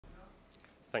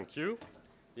Thank you.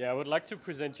 Yeah, I would like to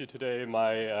present you today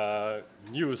my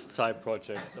newest side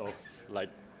projects of like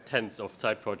tens of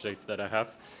side projects that I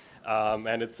have.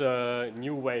 And it's a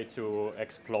new way to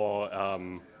explore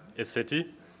a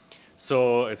city.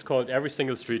 So it's called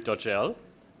EverySingleStreet.jl.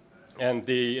 And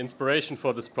the inspiration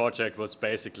for this project was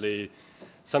basically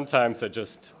sometimes I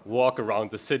just walk around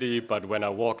the city, but when I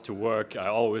walk to work, I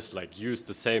always like use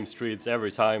the same streets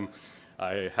every time.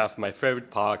 I have my favorite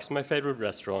parks, my favorite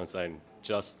restaurants, and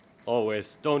just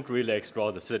always don't really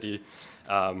explore the city,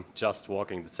 just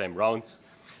walking the same rounds.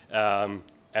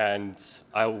 And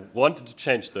I wanted to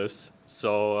change this,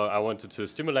 so I wanted to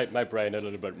stimulate my brain a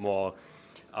little bit more.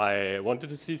 I wanted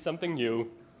to see something new,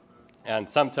 and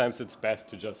sometimes it's best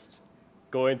to just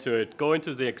go into it, go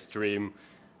into the extreme,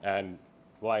 and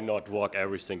why not walk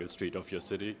every single street of your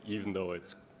city, even though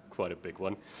it's quite a big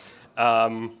one.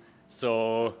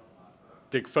 So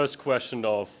the first question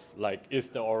of like, is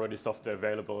there already software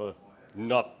available?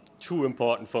 Not too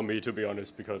important for me, to be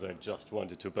honest, because I just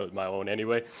wanted to build my own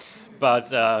anyway.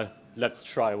 But let's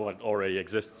try what already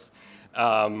exists.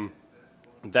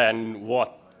 Then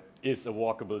what is a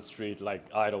walkable street? Like,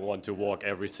 I don't want to walk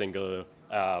every single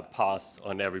path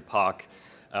on every park.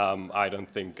 I don't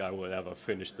think I will ever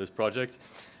finish this project.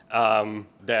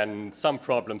 Then some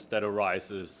problems that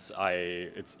arise is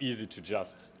it's easy to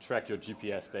just track your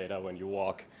GPS data when you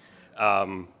walk,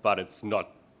 but it's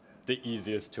not the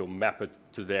easiest to map it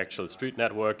to the actual street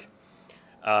network.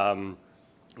 Then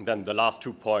the last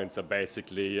 2 points are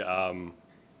basically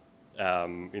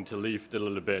interleaved a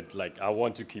little bit. Like, I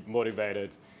want to keep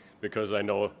motivated because I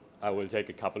know I will take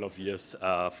a couple of years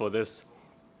for this.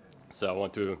 So I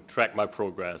want to track my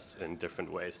progress in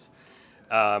different ways.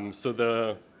 So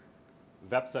the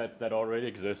websites that already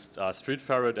exist are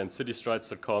StreetFerret and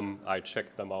citystrides.com. I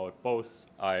checked them out both.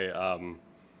 I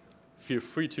feel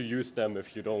free to use them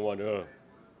if you don't want to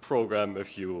program,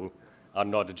 if you are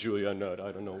not a Julia nerd.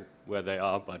 I don't know where they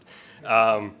are,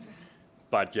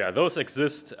 but yeah, those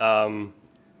exist.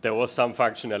 There was some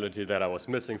functionality that I was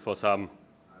missing for some,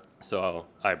 so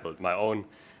I built my own.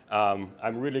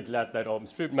 I'm really glad that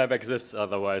OpenStreetMap exists,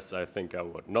 otherwise I think I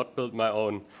would not build my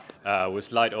own.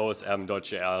 With light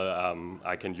OSMAnd.jl,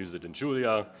 I can use it in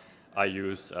Julia. I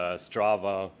use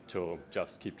Strava to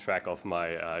just keep track of my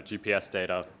GPS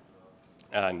data,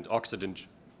 and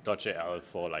Oxidant.jl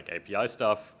for like API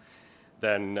stuff.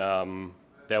 Then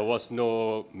there was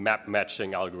no map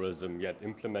matching algorithm yet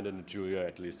implemented in Julia,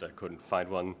 at least I couldn't find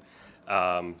one.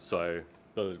 So I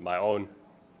built my own.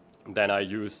 Then I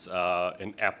use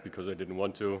an app because I didn't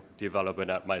want to develop an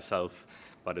app myself,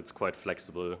 but it's quite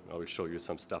flexible. I will show you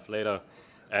some stuff later.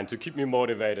 And to keep me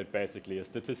motivated, basically a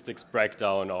statistics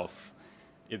breakdown of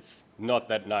it's not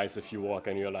that nice if you walk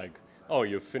and you're like, oh,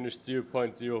 you finished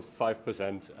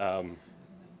 0.05%.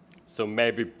 So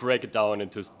maybe break it down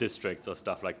into districts or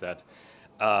stuff like that.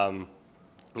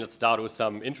 Let's start with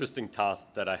some interesting tasks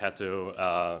that I had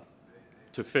to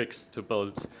fix, to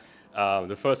build.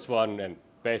 The first one, and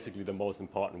basically the most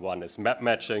important one, is map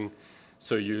matching.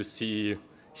 So you see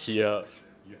here,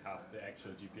 you have the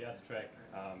actual GPS track,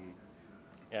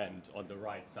 and on the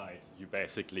right side, you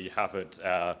basically have it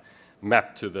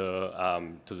mapped to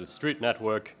the street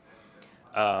network.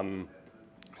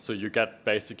 So you get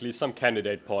basically some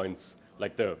candidate points.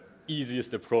 Like, the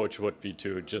easiest approach would be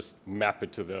to just map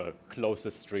it to the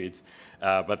closest street,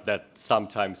 but that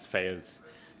sometimes fails.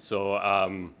 So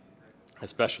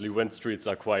especially when streets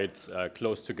are quite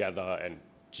close together, and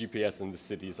GPS in the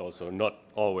city is also not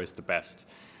always the best.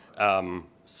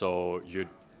 So you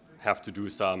have to do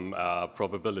some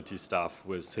probability stuff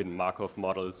with hidden Markov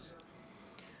models.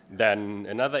 Then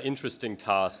another interesting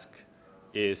task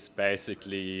is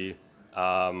basically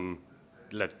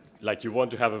like you want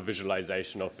to have a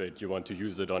visualization of it. You want to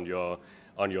use it on your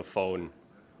phone.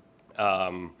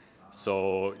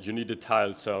 So you need a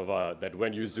tile server that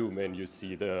when you zoom in, you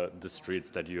see the streets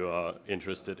that you are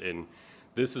interested in.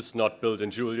 This is not built in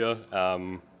Julia.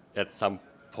 At some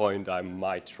point I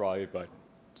might try, but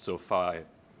so far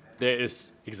there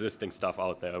is existing stuff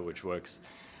out there which works.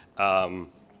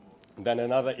 Then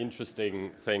another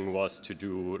interesting thing was to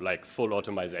do like full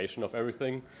automation of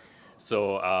everything.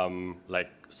 So like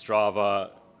Strava,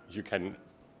 you can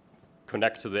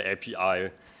connect to the API.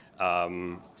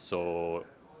 So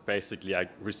basically, I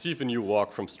receive a new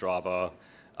walk from Strava.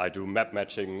 I do map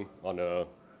matching on a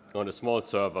small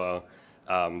server.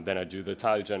 Then I do the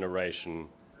tile generation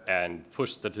and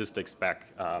push statistics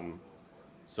back.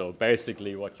 So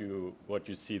basically, what you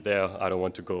see there, I don't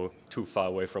want to go too far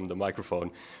away from the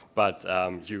microphone, but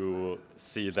you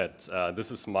see that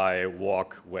this is my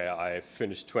walk where I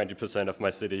finished 20% of my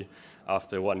city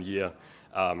after 1 year.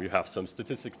 You have some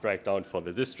statistics breakdown for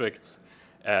the districts,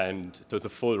 and to the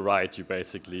full right, you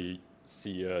basically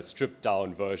see a stripped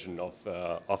down version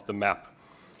of the map,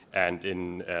 and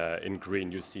in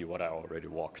green, you see what I already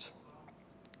walked.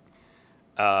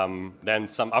 Then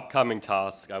some upcoming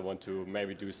tasks, I want to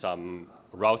maybe do some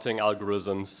routing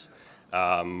algorithms,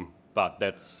 but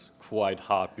that's quite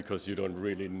hard because you don't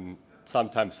really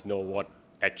sometimes know what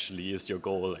actually is your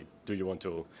goal. Like, do you want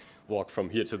to walk from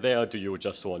here to there? Do you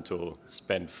just want to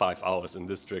spend 5 hours in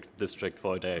district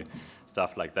for a day?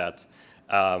 Stuff like that.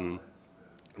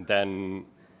 Then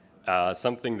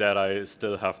something that I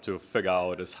still have to figure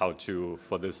out is how to,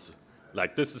 for this,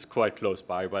 like this is quite close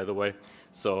by the way,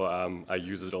 so I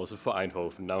use it also for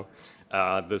Eindhoven now.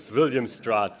 This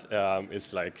Williamstraat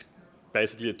is like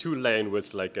basically a 2-lane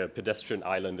with like a pedestrian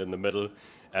island in the middle,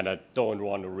 and I don't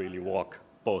want to really walk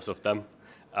both of them.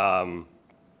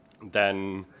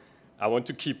 Then I want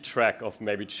to keep track of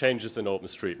maybe changes in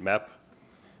OpenStreetMap,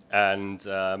 and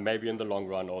maybe in the long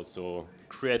run also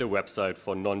create a website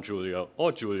for non-Julia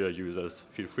or Julia users.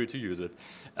 Feel free to use it,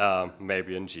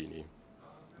 maybe in Genie.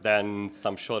 Then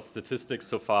some short statistics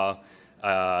so far.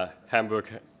 Hamburg,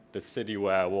 the city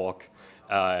where I walk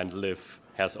and live,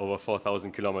 has over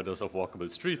 4,000 kilometers of walkable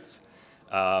streets.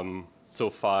 So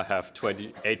far I have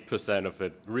 28% of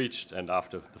it reached, and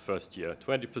after the first year,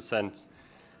 20%.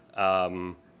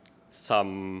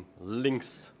 Some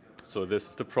links. So this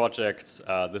is the project.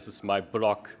 This is my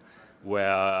blog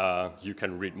where you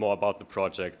can read more about the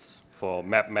projects. For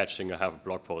map matching, I have a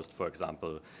blog post, for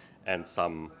example, and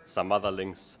some other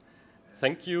links.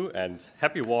 Thank you, and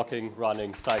happy walking,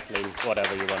 running, cycling,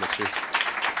 whatever you want to choose.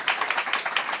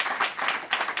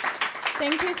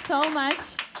 Thank you so much.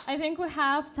 I think we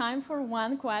have time for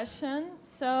one question.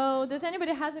 So does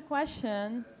anybody has a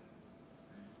question?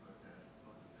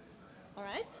 All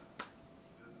right.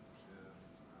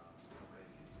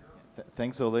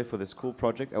 Thanks, Ole, for this cool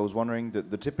project. I was wondering,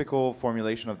 the typical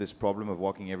formulation of this problem of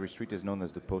walking every street is known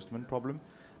as the postman problem.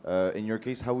 In your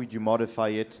case, how would you modify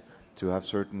it to have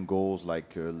certain goals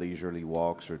like leisurely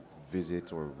walks or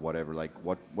visit or whatever? Like,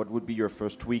 what would be your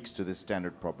first tweaks to this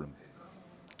standard problem?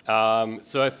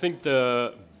 So I think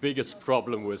the biggest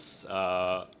problem with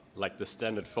like the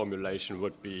standard formulation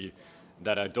would be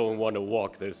that I don't want to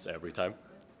walk this every time,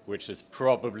 which is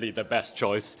probably the best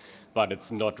choice, but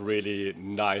it's not really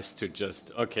nice to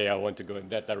just, okay, I want to go in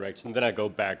that direction, then I go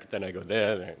back, then I go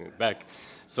there, then I go back.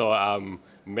 So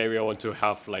maybe I want to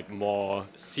have like more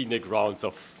scenic rounds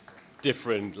of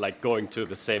different, like going to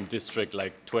the same district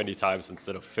like 20 times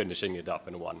instead of finishing it up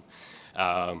in one.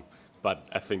 But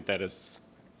I think that is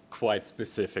quite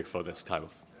specific for this type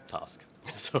of task.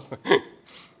 So